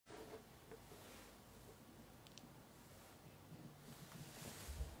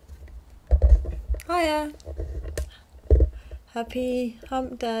Hiya. Happy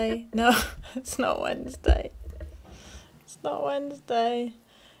hump day. No, it's not Wednesday. It's not Wednesday.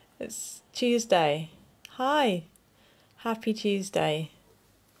 It's Tuesday. Hi. Happy Tuesday.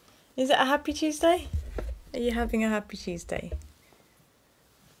 Is it a happy Tuesday? Are you having a happy Tuesday?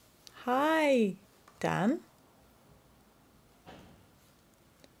 Hi, Dan.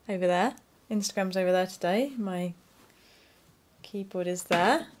 Over there. Instagram's over there today. My keyboard is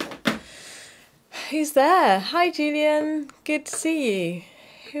there. Who's there? Hi, Julian. Good to see you.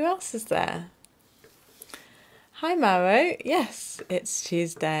 Who else is there? Hi, Maro. Yes, it's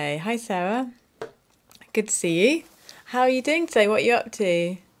Tuesday. Hi, Sarah. Good to see you. How are you doing today? What are you up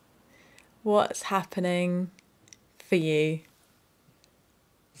to? What's happening for you?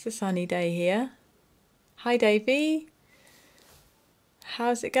 It's a sunny day here. Hi, Davey.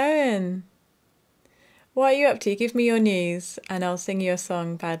 How's it going? What are you up to? Give me your news and I'll sing you a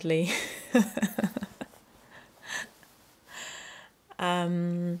song badly.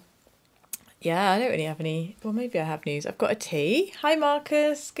 Yeah, I don't really have any. Well, maybe I have news. I've got a tea. Hi,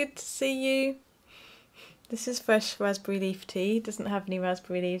 Marcus. Good to see you. This is fresh raspberry leaf tea. It doesn't have any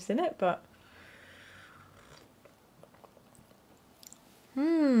raspberry leaves in it, but...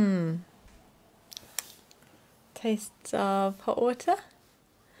 Tastes of hot water.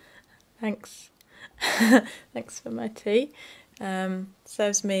 Thanks. Thanks for my tea.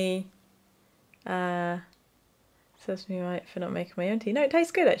 Serves me right for not making my own tea. No, it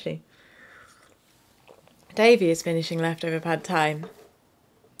tastes good actually. Davey is finishing leftover pad thai.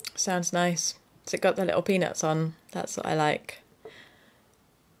 Sounds nice. So it got the little peanuts on. That's what I like.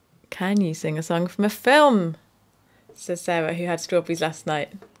 Can you sing a song from a film? Says Sarah, who had strawberries last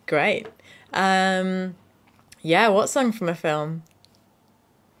night. Great. Yeah, what song from a film?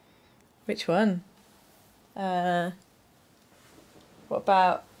 Which one? What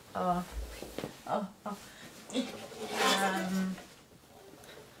about...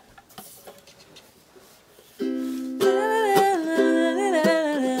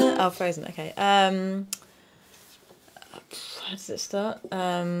 Oh, Frozen, okay. How does it start?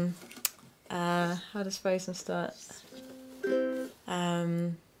 How does Frozen start?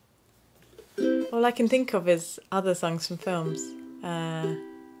 All I can think of is other songs from films.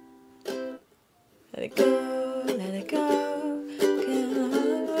 Let it go, let it go,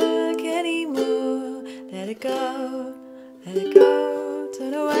 can't work anymore. Let it go,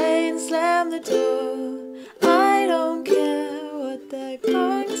 turn away and slam the door. I don't care what they're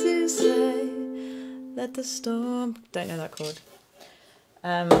going to say. Let the storm... Don't know that chord.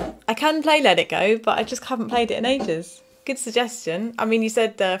 I can play Let It Go, but I just haven't played it in ages. Good suggestion. I mean, you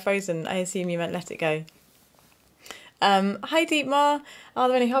said Frozen. I assume you meant Let It Go. Hi, Deepmar. Are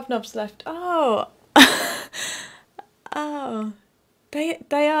there any hobnobs left? Oh. Oh. They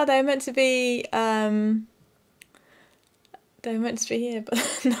are. They're meant to be... They're meant to be here,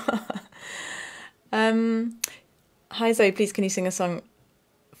 but no. Hi, Zoe. Please, can you sing a song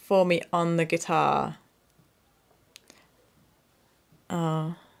for me on the guitar?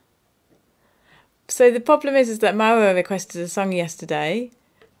 Oh. So the problem is that Mauro requested a song yesterday,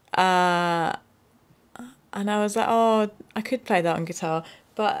 and I was like, oh, I could play that on guitar,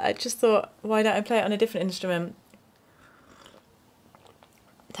 but I just thought, why don't I play it on a different instrument?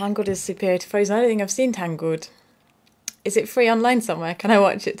 Tangled is superior to Frozen. I don't think I've seen Tangled. Is it free online somewhere? Can I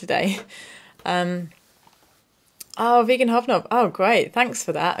watch it today? Oh, vegan hobnob. Oh, great. Thanks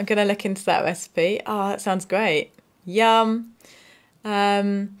for that. I'm going to look into that recipe. Oh, that sounds great. Yum.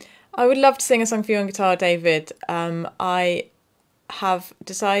 I would love to sing a song for you on guitar, David. I had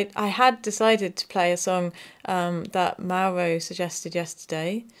decided to play a song that Mauro suggested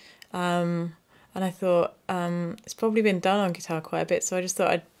yesterday. And I thought it's probably been done on guitar quite a bit, so I just thought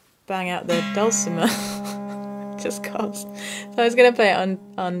I'd bang out the dulcimer. Just cause. So I was going to play it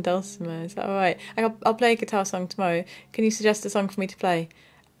on dulcimer. Is that all right? I'll play a guitar song tomorrow. Can you suggest a song for me to play?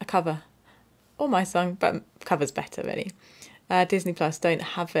 A cover? Or my song, but cover's better, really. Disney Plus don't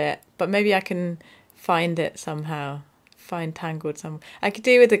have it, but maybe I can find it somehow. Find Tangled somewhere. I could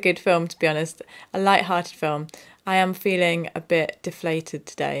do with a good film, to be honest. A light-hearted film. I am feeling a bit deflated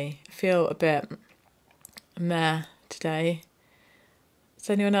today. I feel a bit meh today.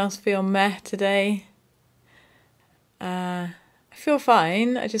 Does anyone else feel meh today? I feel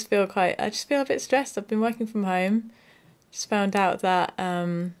fine. I just feel a bit stressed. I've been working from home. Just found out that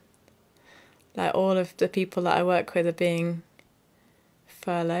like all of the people that I work with are being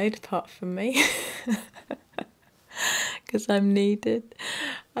furloughed apart from me because I'm needed.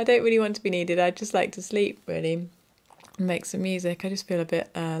 I don't really want to be needed. I just like to sleep, really, and make some music. I just feel a bit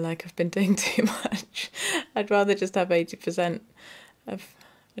like I've been doing too much. I'd rather just have 80% of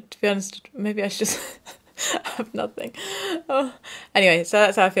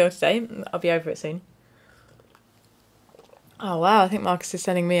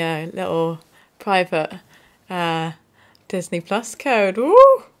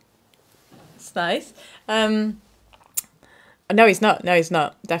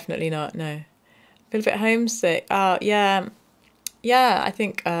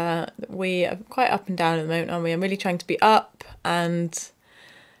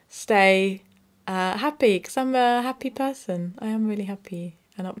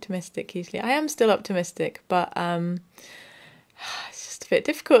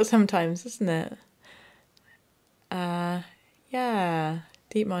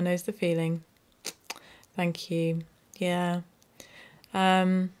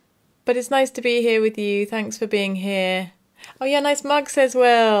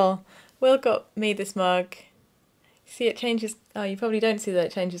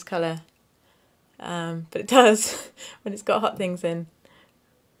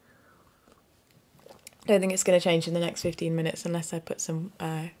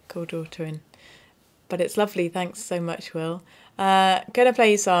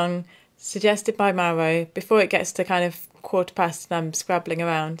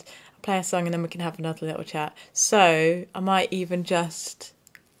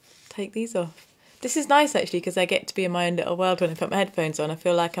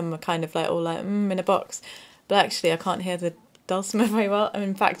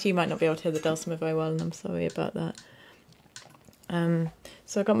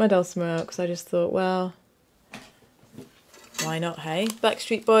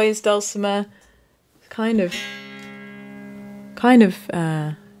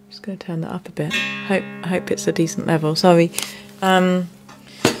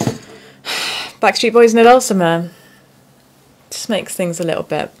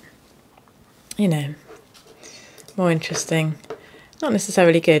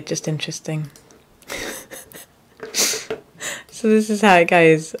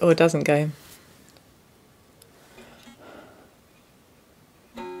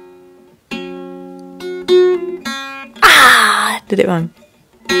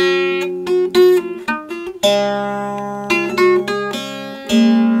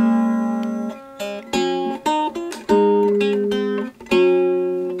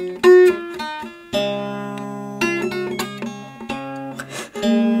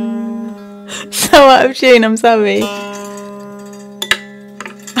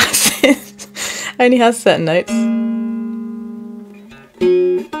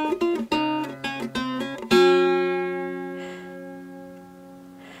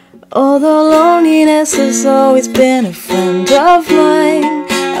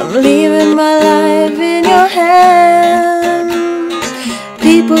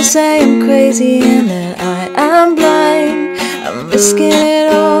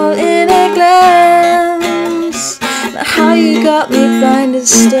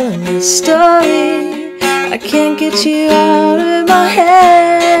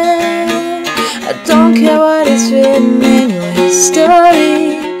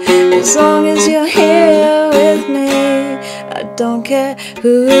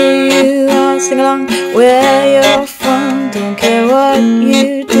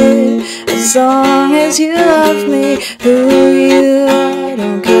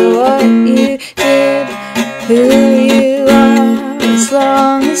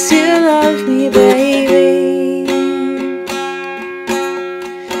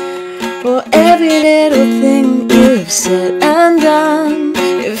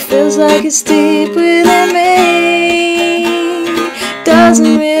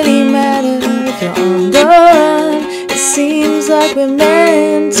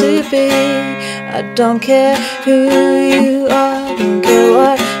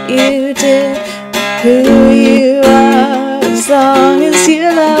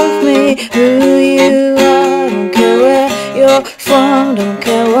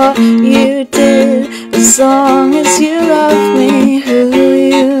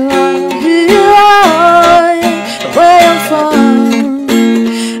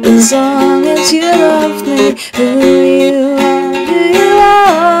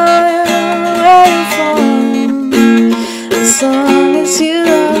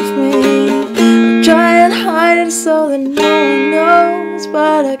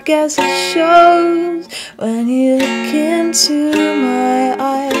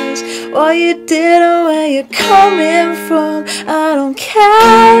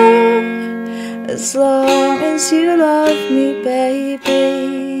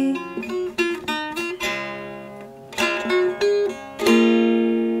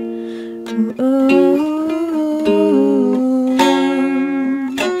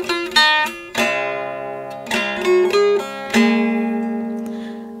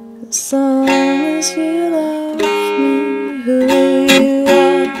as you love me, who you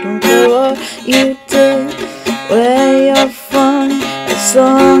are, don't care what you do, where you're from, as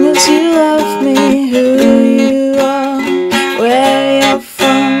long as you love me, who you are, where you're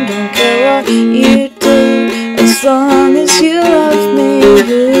from, don't care what you do, as long as you love me,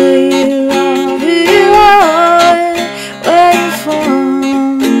 who you are, where you're from,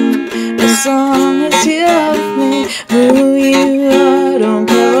 as long as you love me, who you are, don't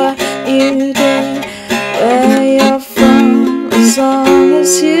care what you do, where you're from, as long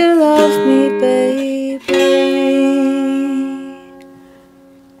as you love me, baby.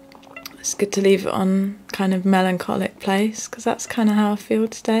 It's good to leave it on kind of melancholic place, because that's kind of how I feel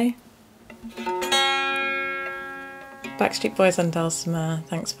today. Backstreet Boys and Dulcimer,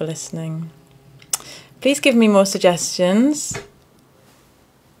 thanks for listening. Please give me more suggestions,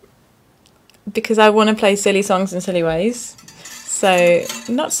 because I want to play silly songs in silly ways. So,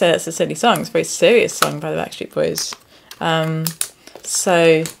 not to say that's a silly song, it's a very serious song by the Backstreet Boys.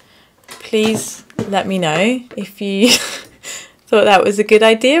 So, please let me know if you thought that was a good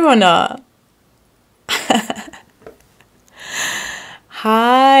idea or not.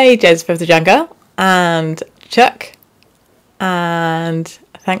 Hi, Joseph of the Jungle, and Chuck, and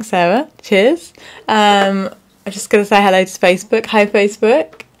thanks, Sarah. Cheers. I'm just going to say hello to Facebook. Hi,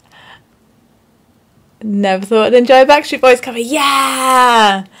 Facebook. Never thought I'd enjoy a Backstreet Boys cover.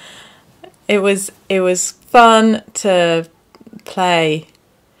 Yeah! It was fun to play.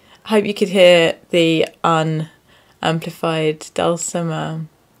 I hope you could hear the unamplified dulcimer.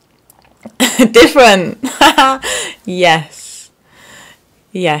 Different. Yes,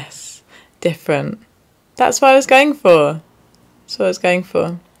 different. That's what I was going for.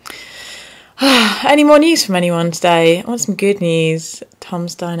 Any more news from anyone today? I want some good news.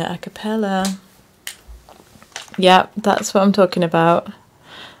 Tom's Diner a cappella. Yeah, that's what I'm talking about.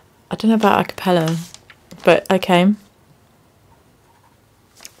 I don't know about a cappella, but okay.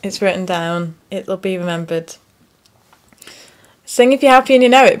 It's written down. It'll be remembered. Sing if you're happy and you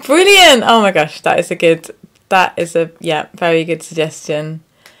know it. Brilliant! Oh my gosh, that is a very good suggestion.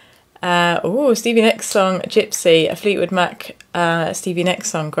 Stevie Nicks song, Gypsy, a Fleetwood Mac Stevie Nicks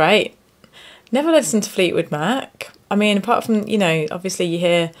song, great. Never listened to Fleetwood Mac. I mean, apart from, obviously you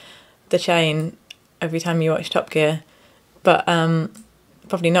hear the chain every time you watch Top Gear, but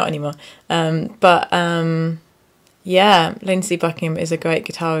probably not anymore. Yeah, Lindsey Buckingham is a great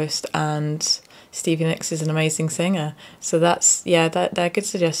guitarist and Stevie Nicks is an amazing singer. So they're good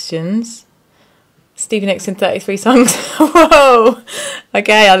suggestions. Stevie Nicks in 33 songs. Whoa!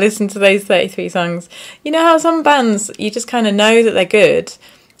 Okay, I'll listen to those 33 songs. You know how some bands, you just kind of know that they're good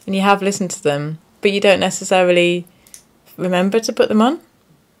and you have listened to them, but you don't necessarily remember to put them on?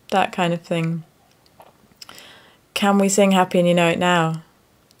 That kind of thing. Can we sing Happy and You Know It Now?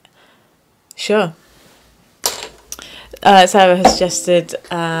 Sure. Sarah has suggested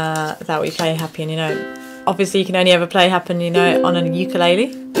that we play Happy and You Know It. Obviously, you can only ever play Happy and You Know It on a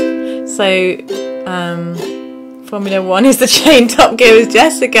ukulele. So, Formula 1 is the chain, Top Gear is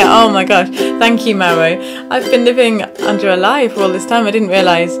Jessica. Oh my gosh. Thank you, Maro. I've been living under a lie for all this time. I didn't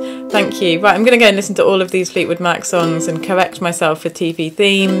realise. Thank you. Right, I'm going to go and listen to all of these Fleetwood Mac songs and correct myself for TV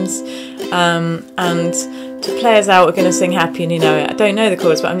themes. And to play us out, we're going to sing Happy and You Know It. I don't know the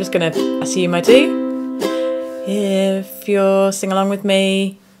chords, but I'm just going to assume I do. If you're sing along with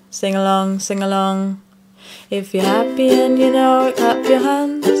me, sing along, sing along. If you're happy and you know it, clap your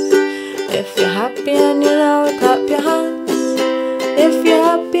hands. If you're happy and you know it, clap your hands. If you're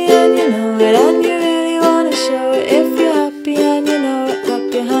happy and you know it and you really want to show it. If you're happy and you know it,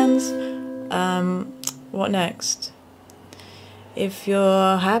 clap your hands. What next? If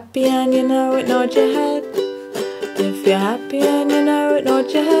you're happy and you know it, nod your head. If you're happy and you know it, nod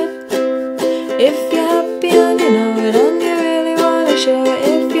your head. If you're happy and you know it and you really want to show it.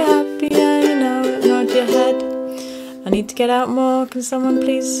 If you're happy and you know it, nod your head. I need to get out more. Can someone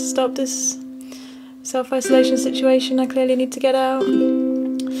please stop this self-isolation situation? I clearly need to get out.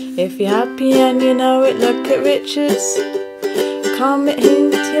 If you're happy and you know it, look at Richards. Comet who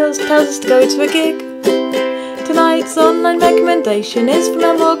tells us to go to a gig. Tonight's online recommendation is from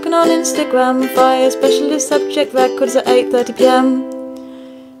a walking on Instagram via specialist subject records at 8:30 p.m.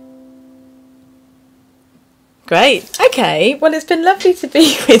 Great. Okay. Well, it's been lovely to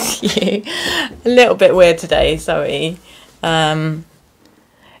be with you. A little bit weird today. Sorry.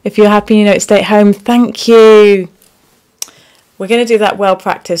 If you're happy, you know, stay at home. Thank you. We're going to do that well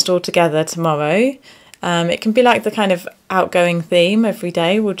practiced all together tomorrow. It can be like the kind of outgoing theme every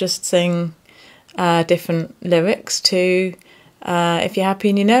day. We'll just sing different lyrics to If You're Happy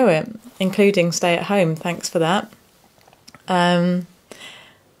and You Know It, including Stay at Home. Thanks for that.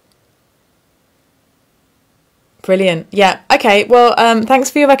 Brilliant. Yeah. Okay. Well, thanks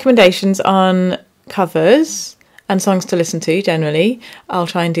for your recommendations on covers and songs to listen to generally. I'll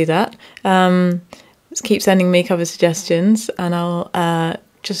try and do that. Just keep sending me cover suggestions, and I'll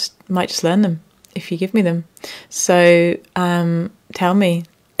might just learn them if you give me them. So tell me.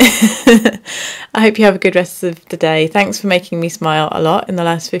 I hope you have a good rest of the day. Thanks for making me smile a lot in the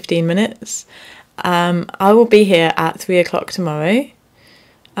last 15 minutes. I will be here at 3:00 tomorrow.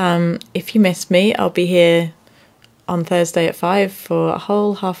 If you missed me, I'll be here on Thursday at 5 for a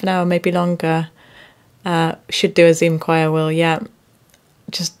whole half an hour, maybe longer. Should do a Zoom choir, will, yeah.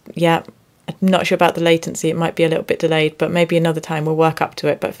 I'm not sure about the latency. It might be a little bit delayed, but maybe another time we'll work up to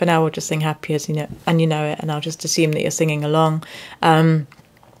it. But for now, we'll just sing Happy As You Know, and you know it, and I'll just assume that you're singing along.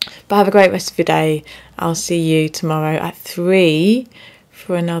 But have a great rest of your day. I'll see you tomorrow at 3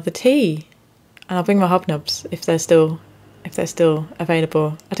 for another tea. And I'll bring my hobnobs if they're still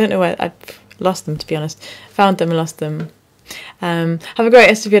available. I don't know where I've lost them, to be honest. Found them and lost them. Have a great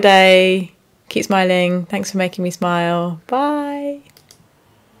rest of your day. Keep smiling. Thanks for making me smile. Bye.